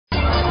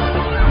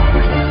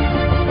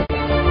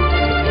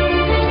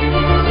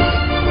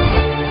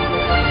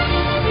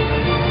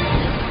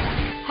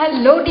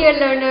Hello dear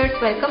learners,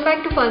 welcome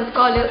back to Fun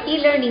Scholar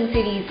e-learning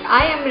series.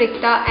 I am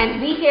Rikta and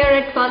we here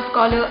at Fun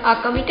Scholar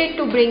are committed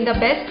to bring the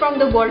best from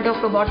the world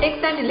of robotics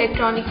and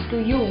electronics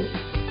to you.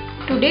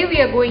 Today we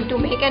are going to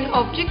make an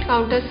object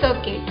counter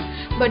circuit.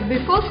 But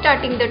before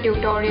starting the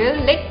tutorial,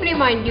 let me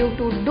remind you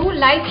to do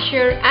like,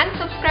 share and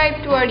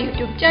subscribe to our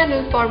YouTube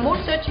channel for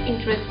more such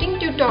interesting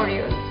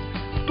tutorials.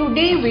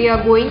 Today we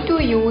are going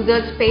to use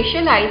a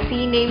special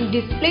IC named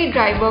display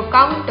driver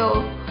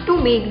counter to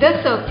make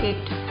the circuit.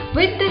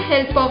 With the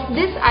help of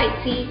this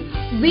IC,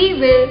 we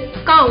will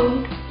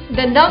count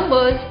the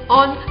numbers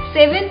on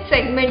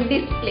 7-segment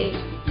display.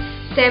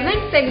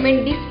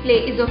 7-segment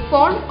display is a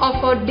form of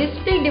a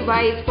display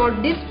device for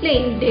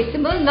displaying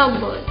decimal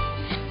numbers.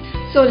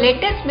 So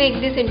let us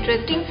make this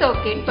interesting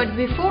circuit, but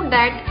before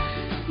that,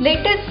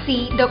 let us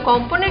see the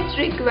components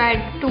required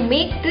to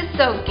make this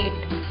circuit.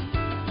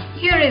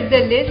 Here is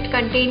the list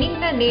containing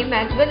the name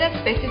as well as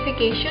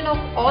specification of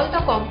all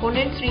the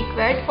components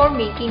required for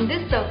making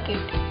this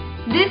circuit.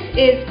 This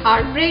is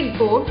our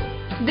breadboard.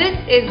 This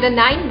is the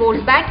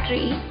 9-volt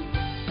battery.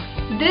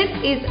 This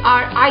is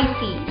our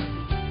IC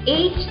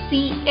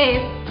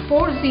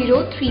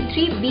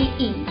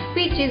HCF4033BE,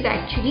 which is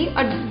actually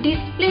a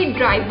display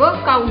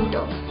driver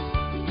counter.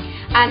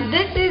 And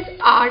this is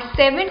our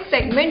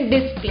 7-segment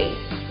display.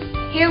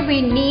 Here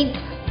we need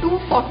two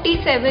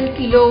 47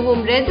 kilo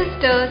ohm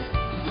resistors,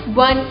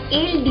 one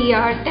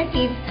LDR, that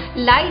is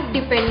light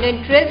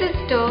dependent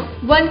resistor,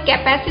 one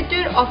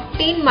capacitor of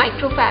 10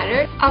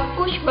 microfarad, a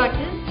push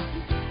button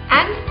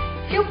and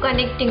few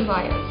connecting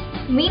wires.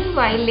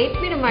 Meanwhile,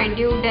 let me remind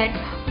you that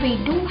we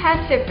do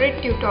have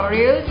separate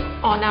tutorials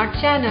on our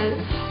channel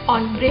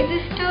on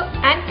resistor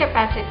and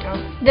capacitor.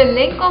 The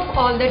link of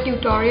all the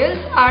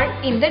tutorials are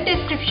in the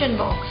description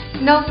box.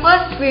 Now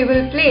first we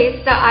will place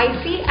the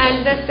IC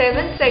and the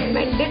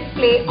 7-segment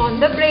display on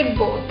the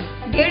breadboard.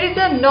 There is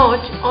a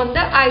notch on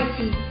the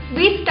IC.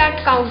 We start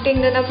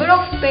counting the number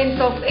of pins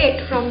of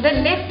it from the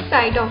left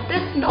side of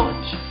this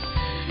notch.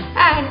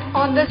 And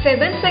on the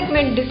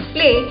 7-segment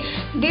display,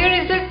 there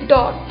is a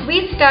dot.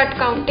 We start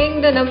counting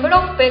the number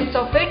of pins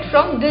of it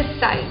from this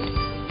side.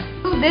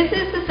 So this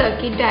is the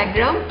circuit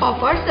diagram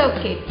of our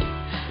circuit,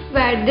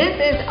 where this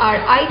is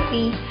our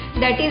IC,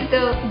 that is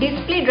the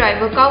display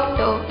driver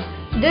counter.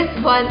 This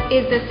one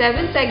is the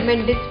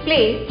 7-segment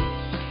display.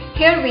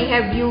 Here we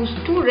have used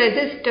two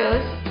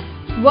resistors,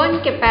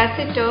 one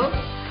capacitor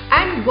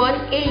and one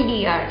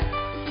LDR,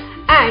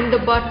 and the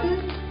button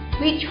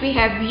which we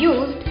have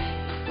used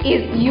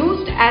is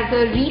used as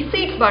a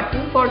reset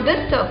button for the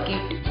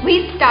circuit.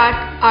 We start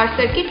our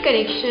circuit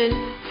connection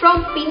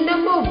from pin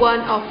number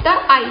 1 of the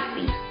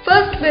IC.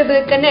 First we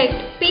will connect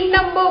pin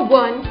number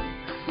 1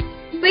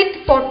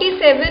 with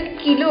 47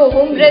 kilo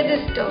ohm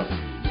resistor,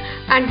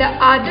 and the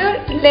other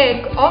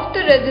leg of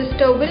the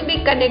resistor will be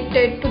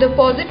connected to the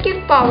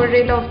positive power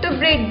rail of the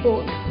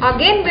breadboard.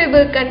 Again we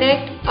will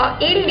connect a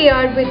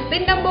LDR with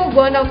pin number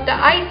 1 of the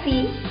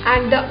IC,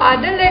 and the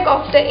other leg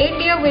of the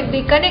LDR will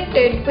be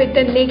connected with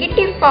the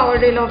negative power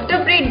rail of the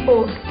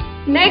breadboard.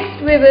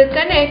 Next we will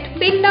connect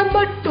pin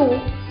number 2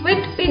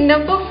 with pin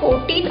number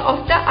 14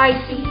 of the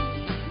IC,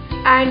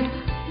 and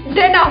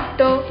then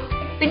after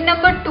pin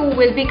number 2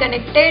 will be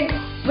connected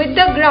with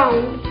the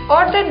ground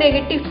or the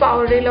negative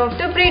power rail of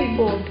the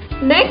breadboard.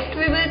 Next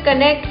we will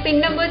connect pin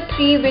number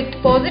 3 with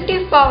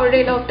positive power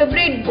rail of the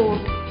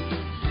breadboard.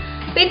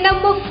 Pin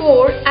number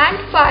 4 and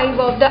 5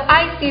 of the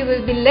IC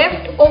will be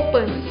left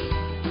open.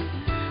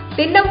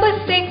 Pin number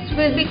 6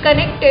 will be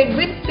connected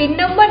with pin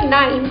number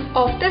 9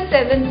 of the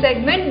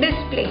 7-segment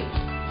display.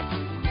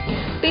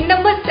 Pin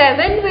number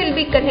 7 will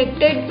be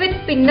connected with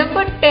pin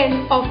number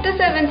 10 of the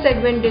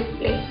 7-segment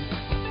display.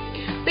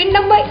 Pin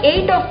number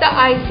 8 of the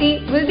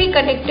IC will be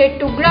connected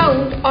to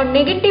ground or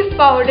negative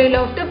power rail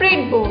of the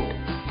breadboard.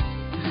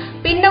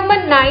 Pin number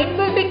 9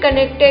 will be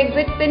connected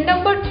with pin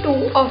number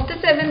 2 of the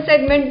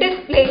 7-segment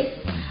display,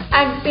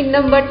 and pin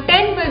number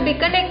 10 will be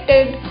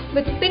connected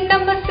with pin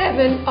number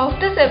 7 of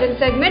the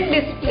 7-segment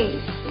display.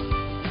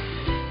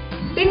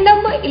 Pin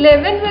number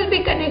 11 will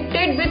be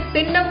connected with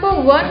pin number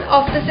 1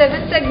 of the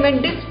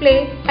 7-segment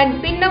display,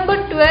 and pin number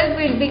 12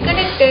 will be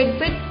connected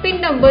with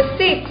pin number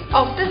 6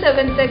 of the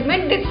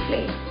 7-segment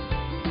display.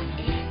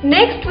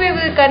 Next we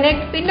will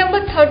connect pin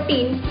number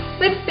 13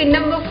 with pin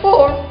number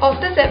 4 of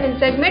the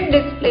 7-segment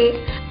display.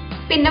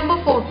 Pin number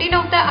 14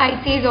 of the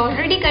IC is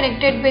already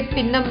connected with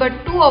pin number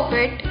 2 of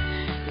it.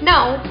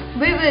 Now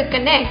we will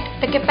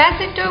connect the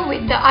capacitor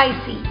with the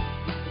IC.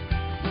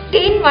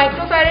 10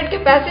 microfarad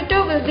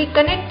capacitor will be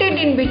connected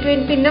in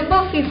between pin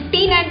number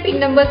 15 and pin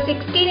number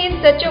 16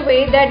 in such a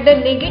way that the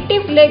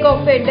negative leg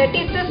of it, that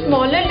is the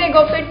smaller leg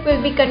of it,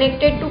 will be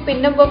connected to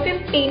pin number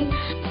 15,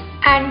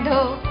 and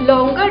the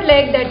longer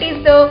leg, that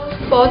is the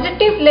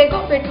positive leg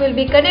of it, will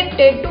be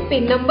connected to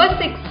pin number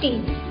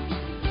 16.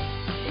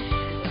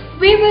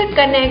 We will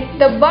connect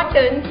the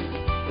button,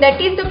 that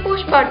is the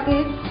push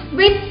button,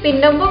 with pin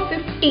number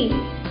 15,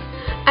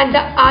 and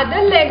the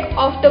other leg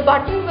of the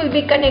button will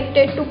be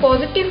connected to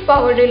positive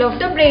power rail of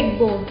the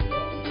breadboard.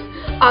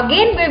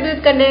 Again we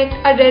will connect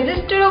a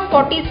resistor of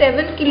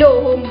 47 kilo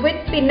ohm with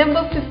pin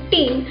number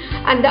 15,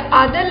 and the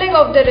other leg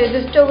of the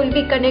resistor will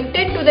be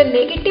connected to the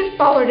negative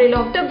power rail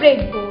of the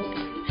breadboard.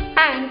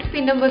 And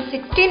pin number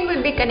 16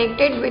 will be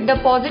connected with the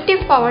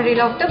positive power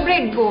rail of the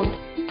breadboard.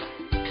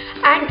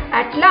 And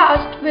at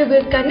last we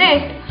will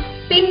connect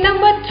pin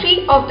number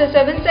 3 of the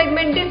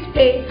 7-segment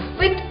display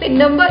with pin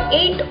number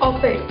 8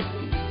 of it.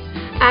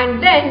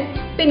 And then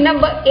pin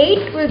number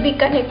 8 will be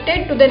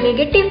connected to the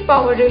negative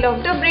power rail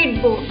of the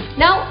breadboard.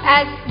 Now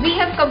as we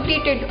have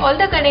completed all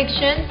the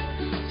connections,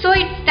 so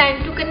it's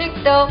time to connect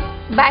the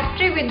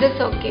battery with the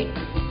circuit.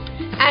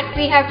 And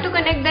we have to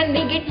connect the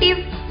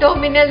negative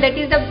terminal, that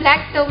is the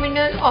black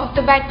terminal of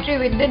the battery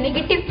with the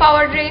negative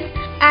power rail,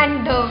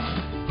 and the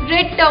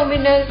red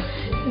terminal,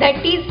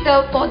 that is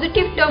the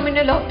positive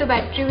terminal of the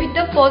battery with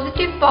the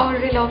positive power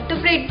rail of the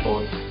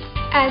breadboard.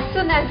 As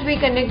soon as we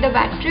connect the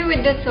battery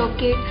with the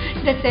circuit,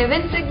 the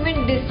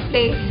 7-segment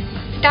display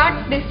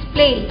starts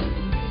displaying.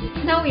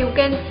 Now you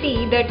can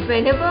see that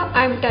whenever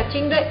I am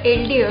touching the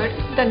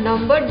LDR, the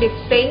number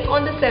displaying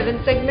on the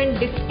 7-segment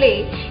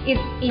display is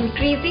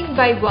increasing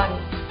by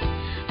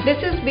 1.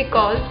 This is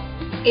because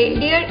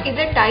LDR is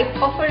a type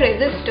of a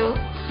resistor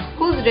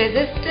whose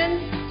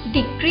resistance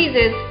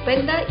decreases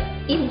when the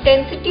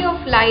intensity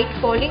of light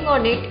falling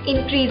on it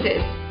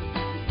increases.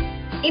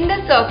 In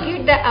the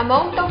circuit, the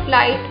amount of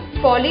light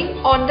falling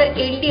on the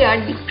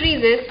LDR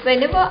decreases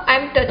whenever I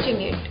am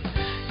touching it.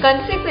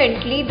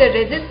 Consequently, the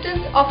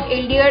resistance of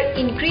LDR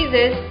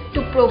increases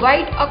to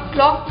provide a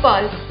clock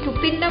pulse to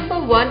pin number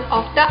 1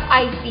 of the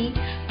IC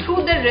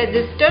through the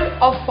resistor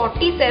of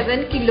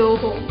 47 kilo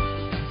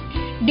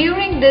ohm.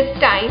 During this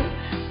time,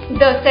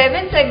 the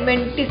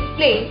 7-segment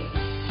display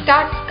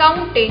starts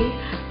counting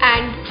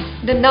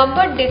and the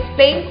number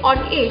displaying on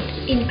it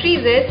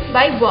increases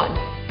by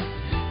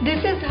 1.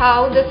 This is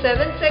how the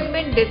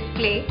 7-segment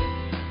display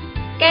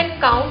can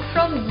count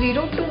from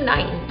 0 to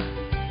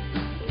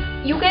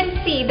 9. You can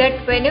see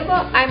that whenever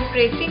I am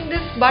pressing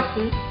this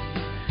button,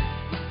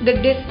 the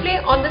display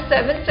on the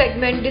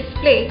 7-segment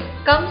display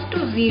comes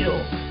to 0.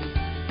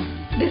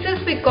 This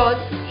is because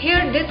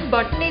here this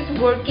button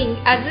is working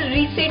as a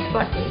reset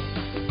button.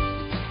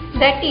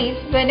 That is,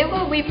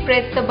 whenever we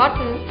press the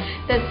button,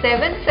 the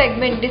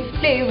 7-segment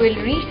display will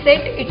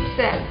reset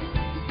itself.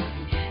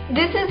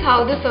 This is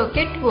how the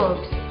circuit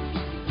works.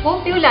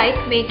 Hope you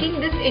like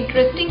making this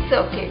interesting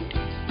circuit.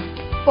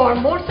 For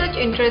more such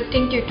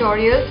interesting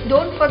tutorials,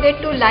 don't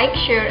forget to like,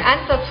 share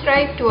and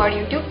subscribe to our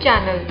YouTube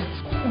channel.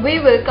 We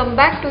will come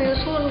back to you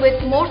soon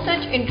with more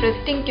such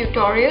interesting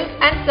tutorials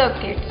and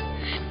circuits.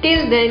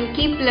 Till then,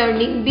 keep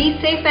learning,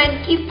 be safe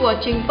and keep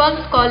watching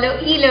Fun Scholar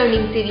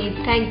e-learning series.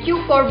 Thank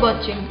you for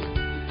watching.